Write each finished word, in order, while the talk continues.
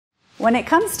When it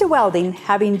comes to welding,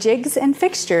 having jigs and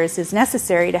fixtures is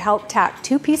necessary to help tack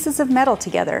two pieces of metal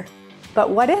together.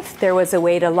 But what if there was a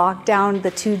way to lock down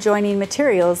the two joining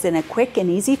materials in a quick and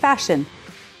easy fashion?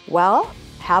 Well,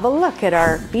 have a look at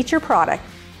our feature product,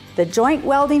 the joint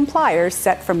welding pliers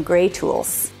set from Gray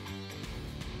Tools.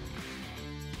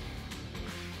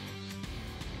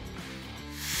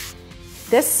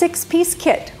 This 6-piece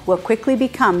kit will quickly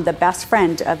become the best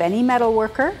friend of any metal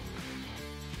worker,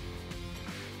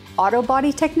 auto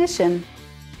body technician,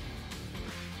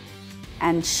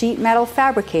 and sheet metal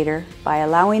fabricator by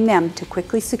allowing them to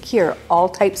quickly secure all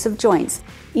types of joints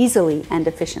easily and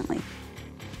efficiently.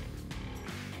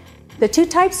 The two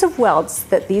types of welds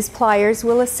that these pliers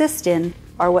will assist in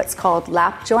are what's called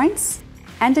lap joints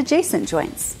and adjacent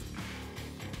joints.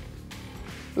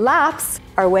 Laps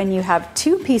are when you have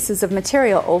two pieces of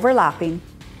material overlapping,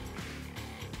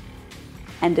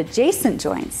 and adjacent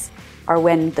joints are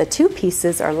when the two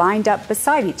pieces are lined up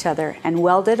beside each other and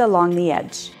welded along the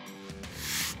edge.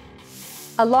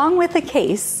 Along with the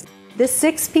case, this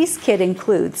 6-piece kit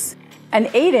includes an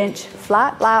 8-inch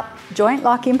flat lap joint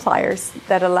locking pliers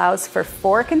that allows for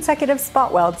 4 consecutive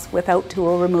spot welds without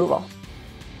tool removal.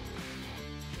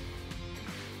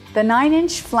 The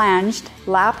 9-inch flanged,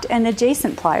 lapped, and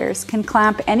adjacent pliers can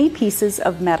clamp any pieces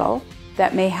of metal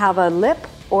that may have a lip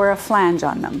or a flange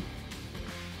on them.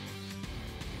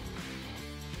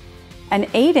 An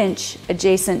 8-inch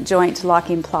adjacent joint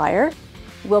locking plier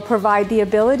will provide the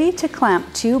ability to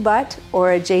clamp two butt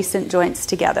or adjacent joints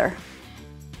together.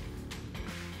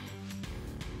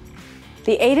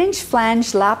 The 8-inch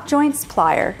flange lap joints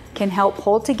plier can help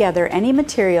hold together any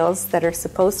materials that are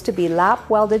supposed to be lap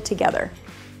welded together.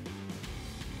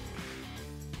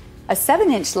 A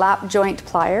 7-inch lap joint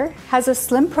plier has a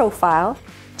slim profile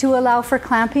to allow for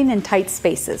clamping in tight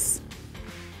spaces.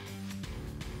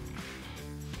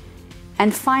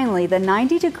 And finally, the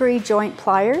 90-degree joint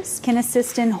pliers can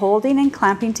assist in holding and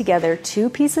clamping together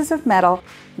two pieces of metal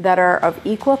that are of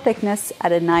equal thickness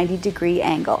at a 90-degree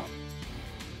angle.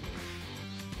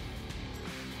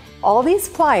 All these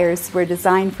pliers were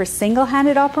designed for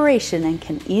single-handed operation and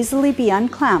can easily be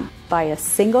unclamped by a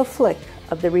single flick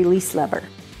of the release lever.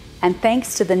 And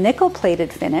thanks to the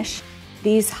nickel-plated finish,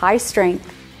 these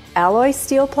high-strength alloy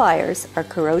steel pliers are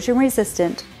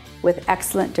corrosion-resistant with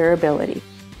excellent durability.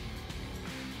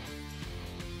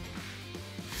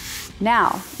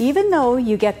 Now, even though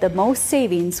you get the most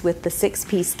savings with the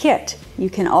 6-piece kit,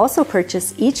 you can also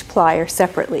purchase each plier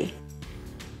separately.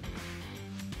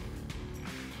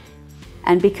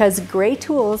 And because Gray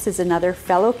Tools is another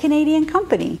fellow Canadian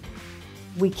company,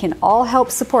 we can all help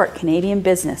support Canadian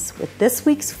business with this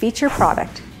week's feature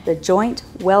product, the joint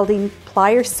welding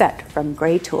plier set from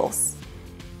Gray Tools.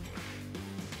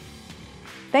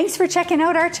 Thanks for checking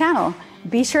out our channel.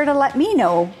 Be sure to let me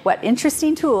know what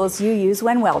interesting tools you use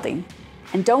when welding.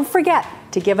 And don't forget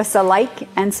to give us a like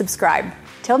and subscribe.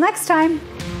 Till next time.